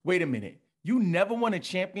Wait a minute. You never won a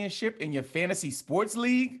championship in your fantasy sports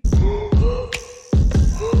league?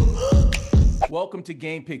 Welcome to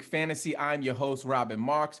Game Pick Fantasy. I'm your host, Robin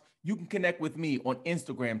Marks. You can connect with me on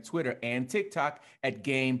Instagram, Twitter, and TikTok at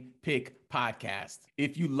Game Pick Podcast.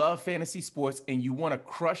 If you love fantasy sports and you want to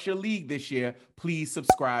crush your league this year, please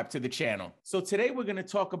subscribe to the channel. So today we're going to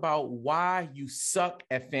talk about why you suck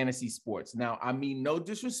at fantasy sports. Now, I mean no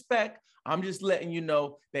disrespect. I'm just letting you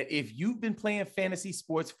know that if you've been playing fantasy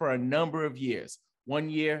sports for a number of years,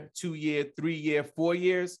 1 year, 2 year, 3 year, 4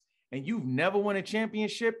 years, and you've never won a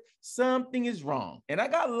championship, something is wrong. And I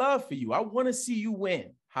got love for you. I want to see you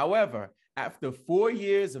win. However, after 4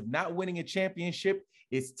 years of not winning a championship,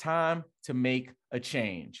 it's time to make a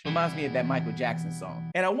change. Reminds me of that Michael Jackson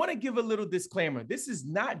song. And I want to give a little disclaimer. This is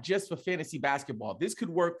not just for fantasy basketball. This could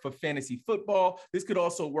work for fantasy football. This could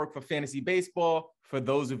also work for fantasy baseball. For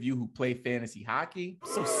those of you who play fantasy hockey,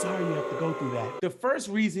 I'm so sorry you have to go through that. The first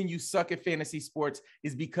reason you suck at fantasy sports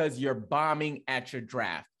is because you're bombing at your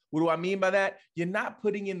draft. What do I mean by that? You're not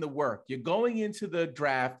putting in the work. You're going into the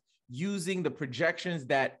draft using the projections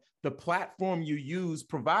that the platform you use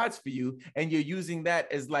provides for you, and you're using that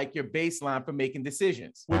as like your baseline for making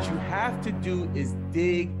decisions. What you have to do is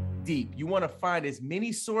dig deep. You want to find as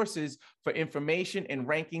many sources for information and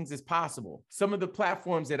rankings as possible. Some of the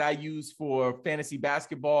platforms that I use for fantasy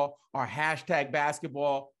basketball are Hashtag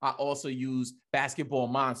Basketball. I also use Basketball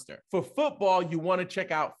Monster. For football, you want to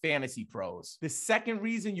check out Fantasy Pros. The second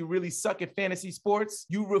reason you really suck at fantasy sports,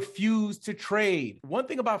 you refuse to trade. One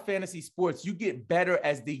thing about fantasy sports, you get better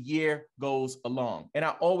as the year goes along. And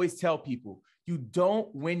I always tell people, you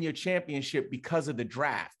don't win your championship because of the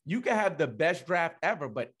draft. You can have the best draft ever,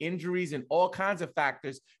 but injuries and all kinds of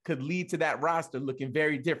factors could lead to that roster looking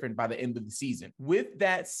very different by the end of the season. With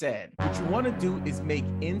that said, what you want to do is make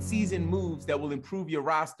in-season moves that will improve your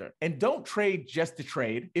roster. And don't trade just to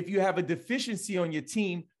trade. If you have a deficiency on your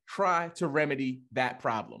team, try to remedy that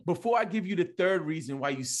problem. Before I give you the third reason why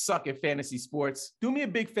you suck at fantasy sports, do me a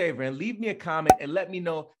big favor and leave me a comment and let me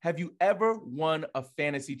know, have you ever won a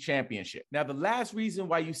fantasy championship? Now, the last reason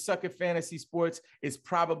why you suck at fantasy sports is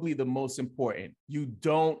probably the most important. You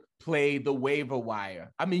don't play the waiver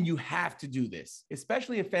wire. I mean, you have to do this,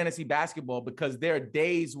 especially in fantasy basketball, because there are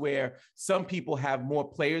days where some people have more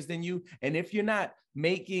players than you. And if you're not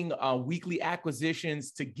making weekly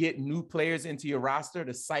acquisitions to get new players into your roster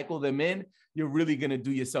to cycle them in, you're really going to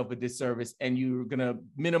do yourself a disservice and you're going to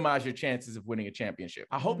minimize your chances of winning a championship.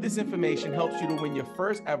 I hope this information helps you to win your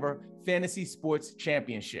first ever fantasy sports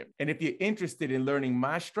championship. And if you're interested in learning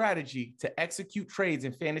my strategy to execute trades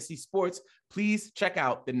in fantasy sports, please check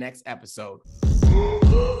out the next episode.